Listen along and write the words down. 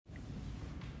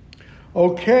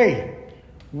Okay,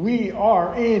 we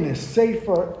are in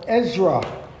Sefer Ezra,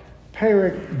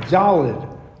 Perek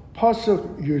Daled,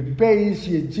 Pasuk Yud Beis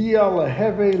Yedia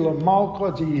Leheve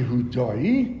Lamalka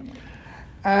Yehudai,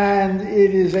 and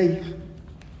it is a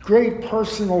great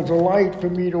personal delight for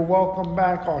me to welcome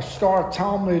back our star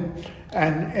Talmud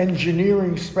and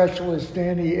engineering specialist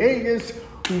Danny Agus,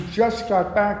 who just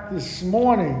got back this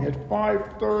morning at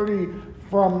 5:30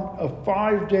 from a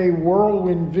 5-day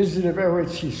whirlwind visit of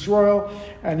Eretz Yisrael.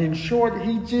 And in short,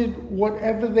 he did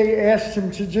whatever they asked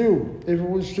him to do. If it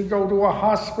was to go to a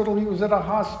hospital, he was at a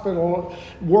hospital.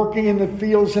 Working in the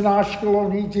fields in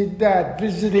Ashkelon, he did that.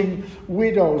 Visiting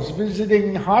widows,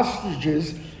 visiting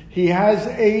hostages. He has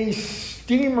a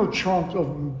steamer trunk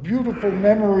of beautiful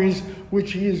memories,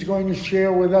 which he is going to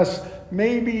share with us.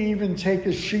 Maybe even take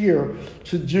a shiur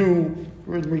to do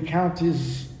and recount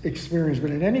his experience.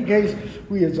 But in any case,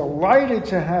 we are delighted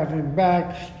to have him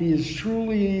back. He has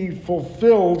truly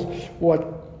fulfilled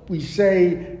what we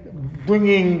say,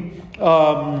 bringing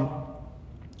simcha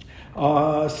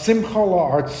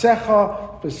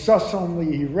la'artzecha v'sason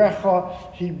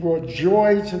li'irecha. He brought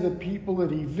joy to the people that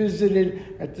he visited.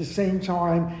 At the same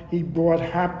time, he brought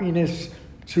happiness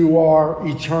to our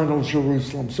eternal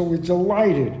Jerusalem. So we're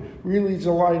delighted, really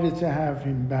delighted to have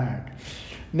him back.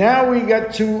 Now we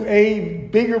get to a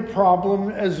bigger problem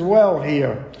as well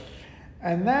here.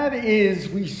 And that is,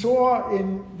 we saw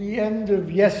in the end of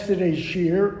yesterday's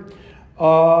shiur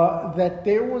that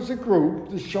there was a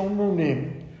group, the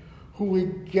Shomronim, who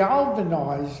had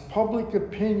galvanized public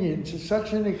opinion to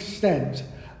such an extent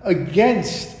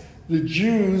against the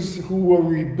Jews who were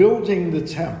rebuilding the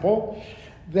temple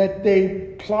that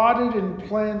they plotted and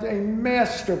planned a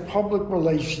master public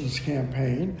relations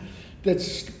campaign that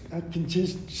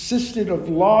consisted of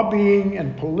lobbying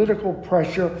and political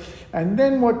pressure. And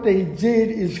then what they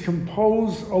did is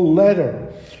compose a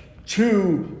letter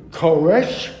to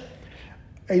Koresh,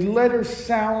 a letter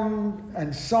signed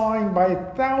by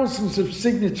thousands of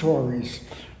signatories.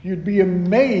 You'd be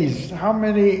amazed how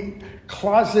many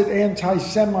closet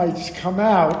anti-Semites come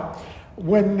out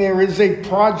when there is a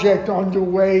project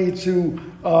underway to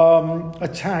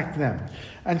attack them.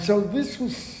 And so this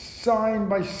was signed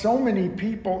by so many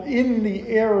people in the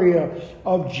area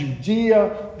of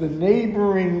Judea, the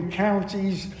neighboring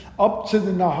counties, up to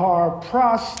the Nahar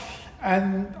Pras.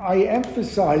 And I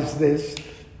emphasize this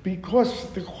because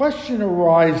the question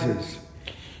arises.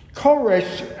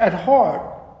 Koresh, at heart,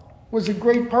 was a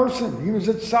great person. He was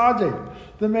a tzaddik.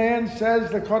 The man says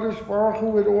the Kadosh Baruch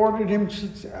Hu had ordered him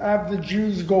to have the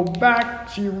Jews go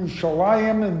back to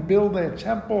Yerushalayim and build their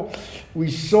temple.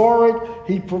 We saw it.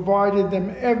 He provided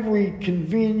them every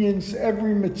convenience,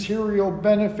 every material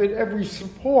benefit, every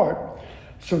support.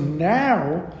 So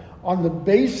now, on the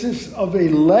basis of a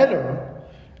letter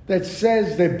that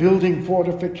says they're building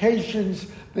fortifications,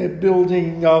 they're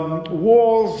building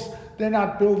walls, they're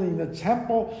not building the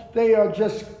temple, they are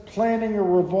just planning a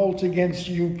revolt against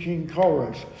you, King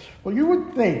Koresh. Well, you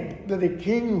would think that a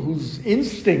king whose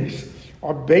instincts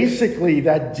are basically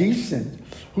that decent,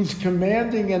 who's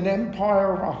commanding an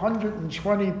empire of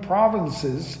 120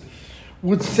 provinces,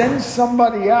 would send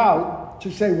somebody out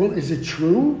to say, well, is it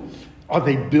true? Are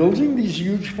they building these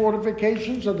huge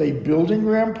fortifications? Are they building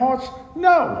ramparts?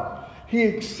 No. He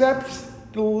accepts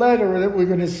the letter that we're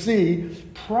going to see,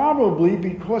 probably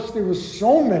because there were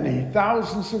so many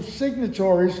thousands of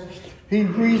signatories, he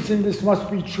reasoned this must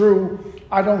be true.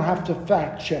 I don't have to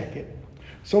fact check it.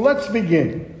 So let's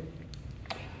begin.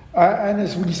 And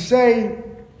as we say,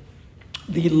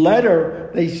 the letter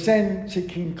they send to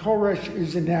King Koresh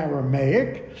is in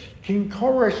Aramaic. King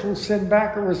Koresh will send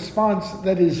back a response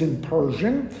that is in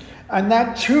Persian, and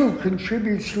that too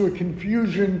contributes to a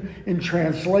confusion in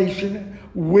translation,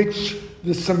 which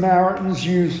the Samaritans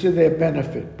use to their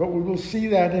benefit. But we will see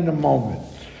that in a moment.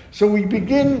 So we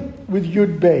begin with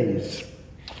Yud Beis.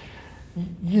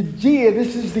 Yedia,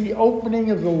 this is the opening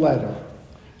of the letter.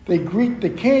 They greet the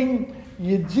king.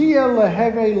 Yedia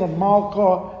leheve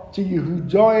lamalka to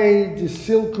Yehudai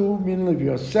desilku min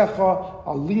levyosecha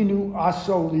alinu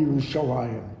aso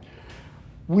liyerushalayim.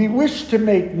 We wish to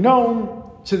make known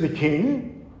to the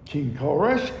king, King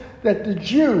Koresh, that the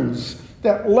Jews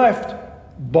that left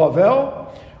Bavel,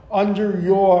 under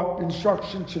your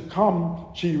instruction to come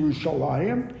to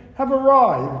Yerushalayim, have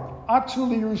arrived, Atu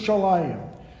Yerushalayim.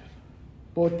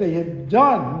 But what they have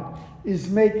done is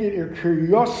make it a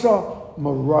Kiryosa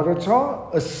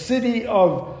Maradata, a city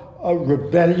of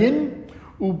rebellion,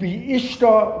 Ubi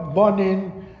Ishta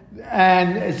Banin,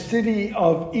 and a city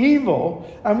of evil.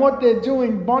 And what they're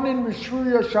doing, they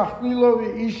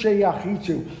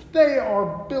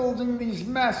are building these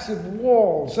massive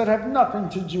walls that have nothing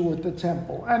to do with the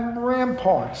temple, and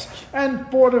ramparts, and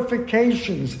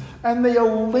fortifications, and they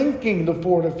are linking the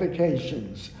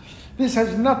fortifications. This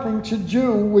has nothing to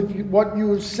do with what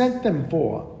you have sent them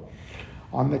for.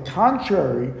 On the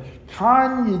contrary,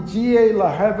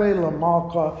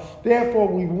 therefore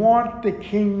we want the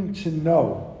king to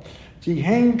know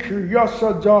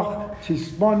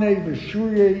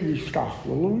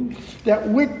that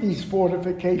with these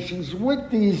fortifications, with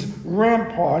these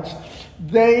ramparts,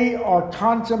 they are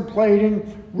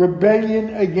contemplating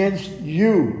rebellion against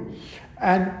you.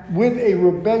 And with a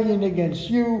rebellion against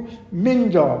you,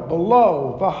 minda,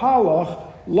 below, vahalach,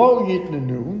 lo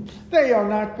yitnanu, they are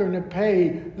not going to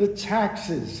pay the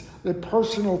taxes, the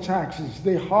personal taxes,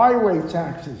 the highway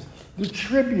taxes, the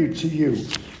tribute to you.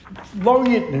 Lo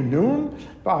yitnanun,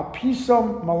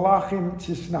 va'pisam malachim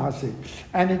tisnazik.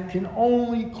 And it can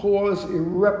only cause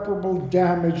irreparable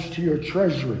damage to your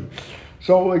treasury.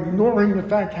 So ignoring the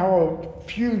fact how a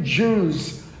few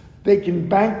Jews, they can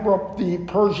bankrupt the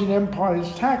Persian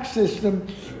Empire's tax system,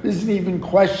 isn't even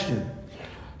questioned.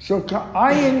 So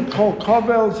ka'ayin kol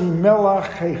kavel zi melach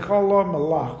heichala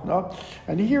melachna,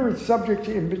 and here it's subject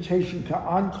to invitation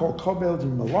ka'an kol kavel zi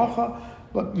melacha,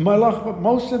 but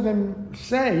most of them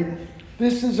say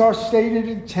this is our stated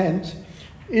intent,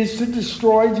 is to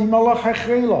destroy the melach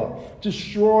hechela,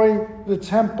 destroy the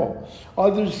temple.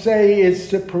 Others say it's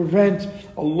to prevent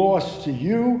a loss to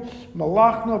you.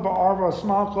 Malachna va'arvas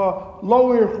malka lo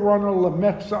irchrona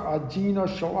lemechza adina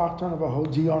shalachtana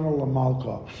v'hodiana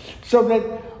lamalka. So that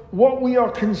what we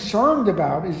are concerned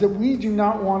about is that we do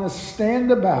not want to stand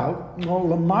about,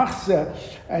 lemachza,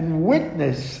 and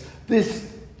witness this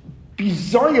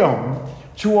bizoyon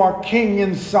to our king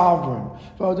and sovereign.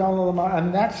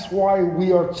 And that's why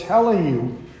we are telling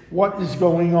you what is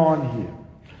going on here.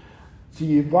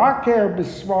 And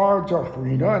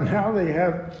now they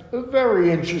have a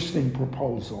very interesting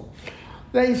proposal.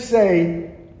 They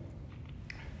say,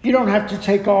 you don't have to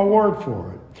take our word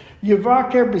for it.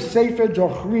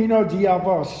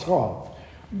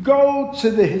 Go to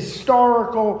the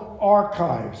historical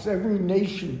archives. Every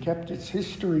nation kept its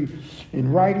history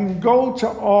in writing. Go to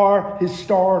our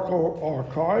historical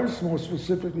archives, more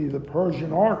specifically the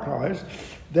Persian archives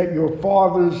that your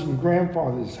fathers and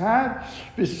grandfathers had.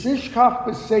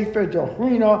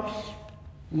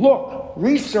 Look,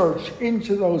 research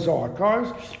into those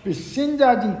archives. Let's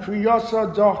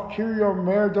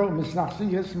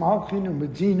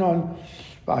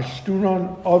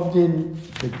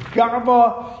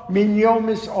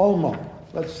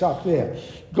stop there.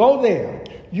 Go there.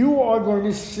 You are going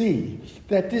to see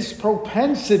that this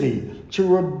propensity to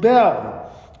rebel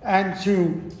and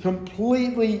to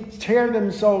completely tear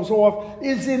themselves off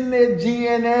is in their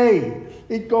DNA.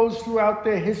 It goes throughout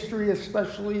their history,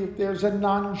 especially if there's a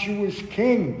non-Jewish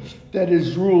king that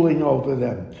is ruling over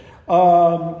them.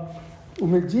 From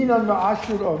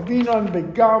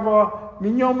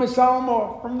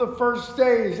the first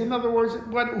days. In other words,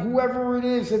 whoever it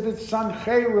is, if it's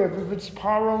Sancheriv, if it's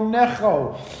Paro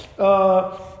Necho,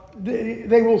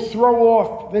 they will throw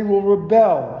off, they will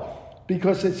rebel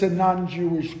because it's a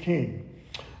non-Jewish king.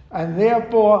 And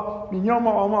therefore,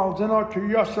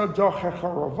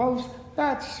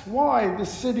 that's why the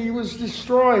city was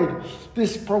destroyed.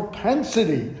 This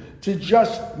propensity to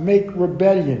just make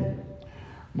rebellion.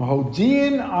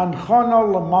 Mahodin anchana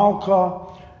lamalka.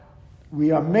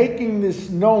 We are making this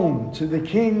known to the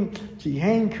king,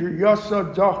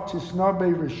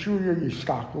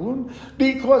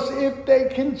 because if they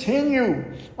continue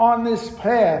on this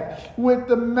path with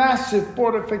the massive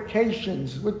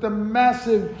fortifications, with the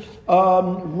massive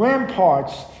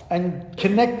ramparts and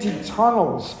connected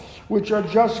tunnels, which are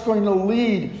just going to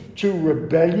lead to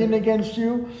rebellion against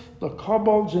you, you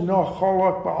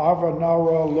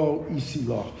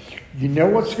know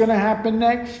what's going to happen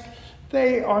next?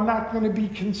 They are not going to be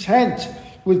content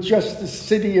with just the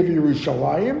city of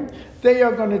Yerushalayim. They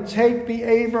are going to take the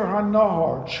Aver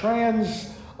HaNahar,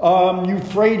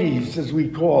 Euphrates, as we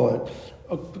call it,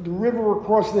 the river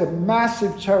across their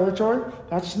massive territory.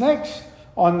 That's next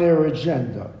on their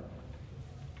agenda.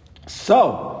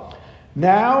 So,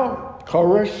 now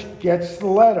Koresh gets the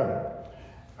letter,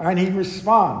 and he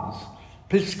responds.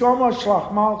 Piskoma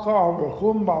shlach malcha al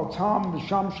rechum baltam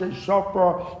b'shamshei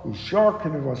shofar ushar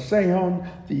k'nevaseon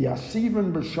the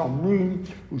yasivan b'shamrim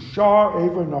ushar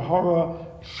ever nahara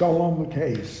shalom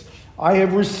l'keis. I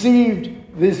have received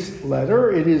this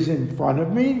letter. It is in front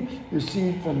of me,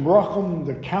 received from Rachum,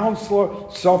 the counselor,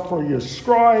 Sofer, your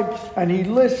scribe, and he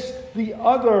lists the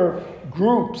other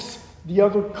groups, the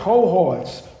other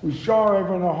cohorts, and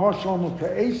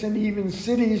even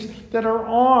cities that are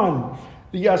on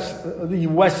the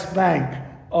west bank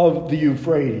of the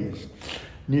Euphrates.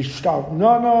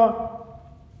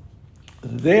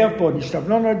 Therefore,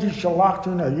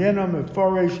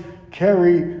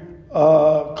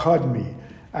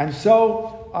 and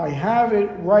so I have it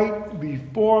right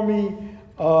before me,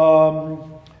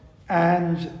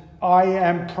 and I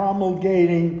am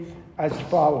promulgating as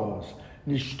follows.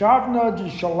 Nishtavna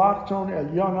dishalachton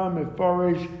elyona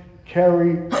meforesh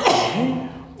keri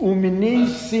umini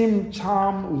sim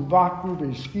tam uvaknu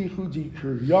v'shkichu di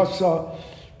kiryasa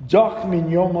doch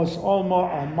min yomos olma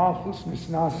al malchus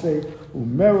misnase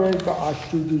umered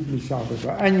v'ashdudud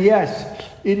misavada. And yes,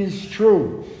 it is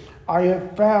true. I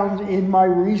have found in my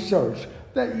research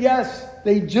that yes,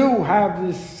 they do have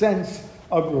this sense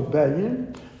of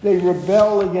rebellion. They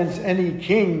rebel against any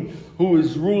king who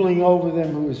is ruling over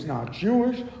them who is not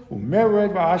Jewish, and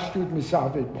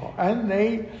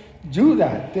they do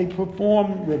that. They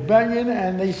perform rebellion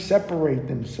and they separate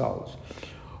themselves.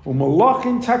 And now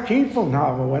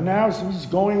he's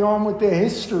going on with their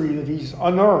history that he's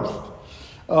unearthed.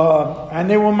 And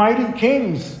they were mighty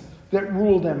kings that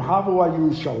ruled them.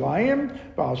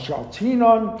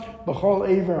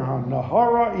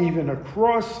 Even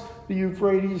across the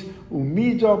Euphrates,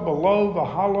 umida below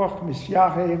v'halach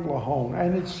misyahev lahon.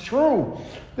 And it's true,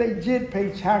 they did pay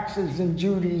taxes and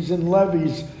duties and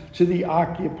levies to the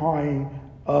occupying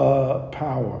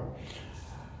power.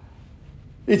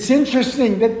 It's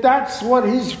interesting that that's what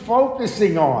he's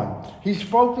focusing on. He's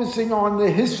focusing on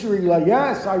the history. Like,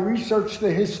 yes, I researched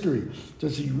the history.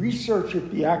 Does he research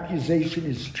if the accusation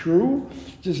is true?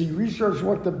 Does he research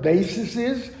what the basis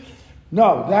is?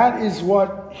 No, that is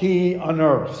what he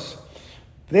unearths.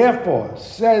 Therefore,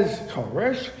 says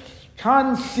Koresh,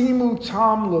 Kan simu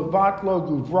tam levatlo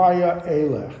guvraya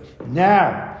elech.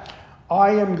 Now, I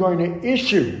am going to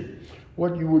issue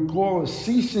what you would call a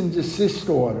cease and desist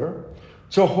order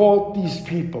to halt these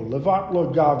people.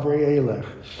 Levatlo gavre elech.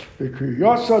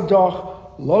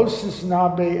 V'kiryosadoch losis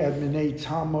nabe adminei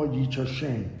tamo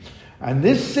yichashem. And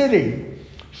this city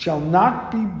shall not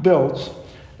be built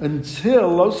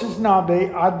until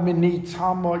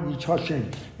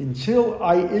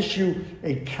I issue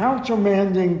a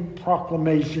countermanding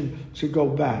proclamation to go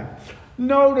back.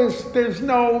 Notice there's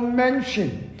no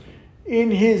mention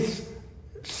in his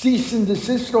cease and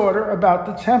desist order about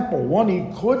the temple. One, he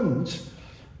couldn't,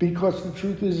 because the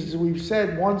truth is, as we've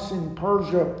said, once in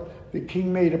Persia, the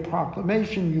king made a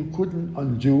proclamation, you couldn't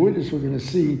undo it, as we're going to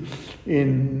see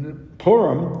in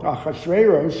Purim.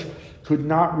 Achashverosh could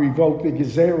not revoke the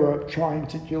Gezerah trying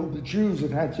to kill the Jews. It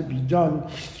had to be done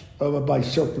by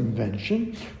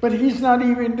circumvention. But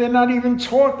they're not even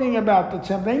talking about the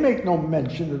temple. They make no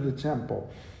mention of the temple.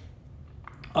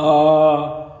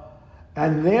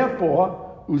 And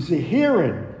therefore,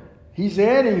 Uzahirin, he's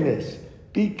adding this.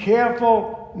 Be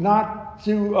careful not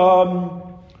to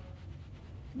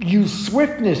use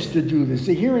swiftness to do this.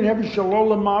 Zahirin every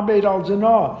shalola mabed al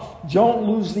janah. Don't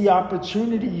lose the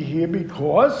opportunity here,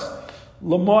 because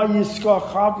why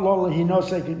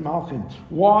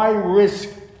risk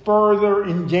further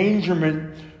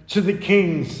endangerment to the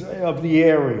kings of the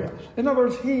area? In other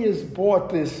words, he has bought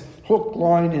this hook,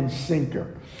 line, and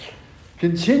sinker.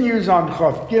 Continues on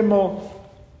Chaf Gimel.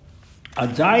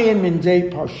 Adayin min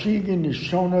day parshigin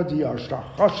nishona di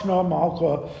ashtachashna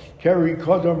malka keri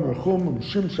kodam rechum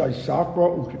shimshai safra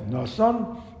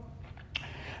ukidnasan.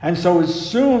 And so as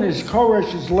soon as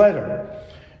Koresh's letter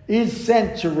is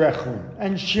sent to Rechum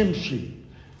and Shimshi.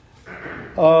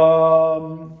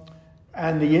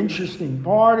 And the interesting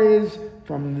part is,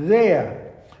 from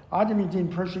there, Adamitin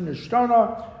Persian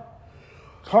Ishtana,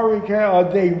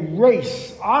 they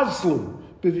race, Azlu,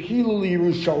 Bivhilul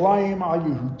Yerushalayim al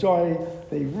Yehudai,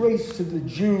 they race to the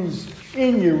Jews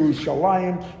in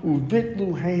Yerushalayim,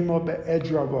 Uvitlu Hema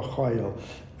be'edra v'chayil,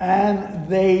 and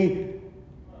they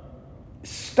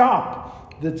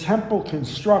stop the temple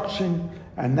construction.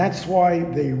 And that's why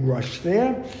they rush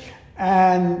there.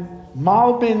 And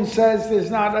Malbin says there's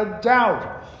not a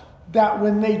doubt that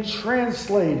when they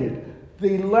translated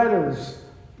the letters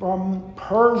from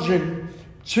Persian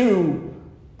to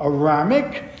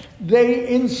Aramic, they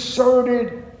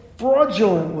inserted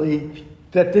fraudulently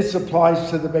that this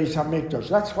applies to the Beis HaMikdash.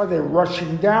 That's why they're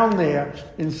rushing down there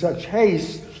in such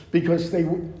haste, because they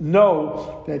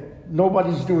know that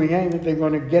nobody's doing anything. They're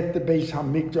going to get the Beis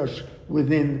HaMikdash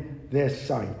within their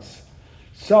sights.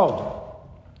 So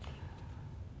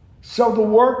So the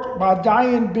work,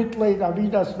 Badayin Bitleit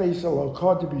Avidas Beis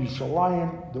Elokah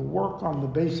B'Yushalayim, the work on the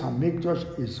Beis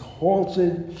Hamikdash is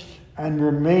halted and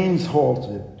remains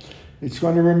halted. It's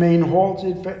going to remain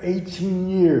halted for 18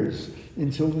 years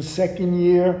until the second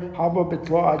year, Hava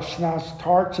Betla Ad Shnas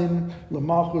Tartin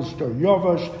L'Malchus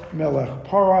Daryovash Melech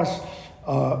Paras.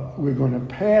 We're going to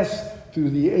pass through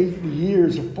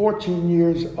the 14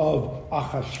 years of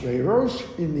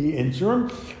Achashverosh in the interim.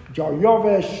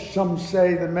 Daryovesh, some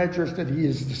say the Medrash that he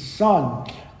is the son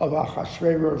of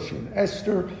Achashverosh and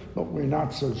Esther, but we're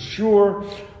not so sure.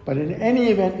 But in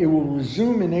any event, it will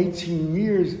resume in 18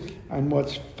 years. And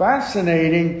what's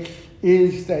fascinating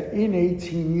is that in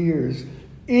 18 years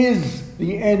is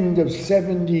the end of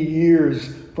 70 years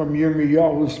from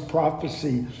Yirmiyahu's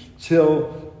prophecy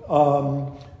till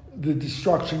the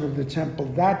destruction of the temple.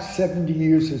 That 70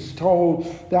 years is told.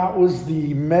 That was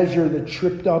the measure that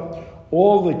tripped up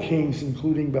all the kings,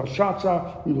 including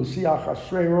Belshazzar. We will see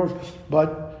Achashverosh,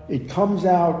 but it comes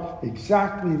out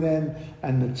exactly then,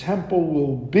 and the temple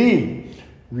will be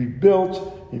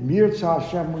rebuilt. In Yirtzeh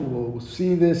Hashem, we will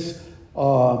see this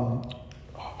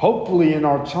hopefully in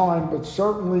our time, but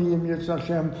certainly in Yirtzeh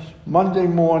Hashem, Monday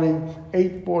morning,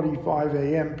 8:45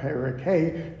 a.m., Perek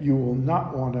Hey. You will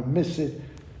not want to miss it.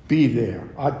 Be there.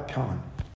 Ad Kan.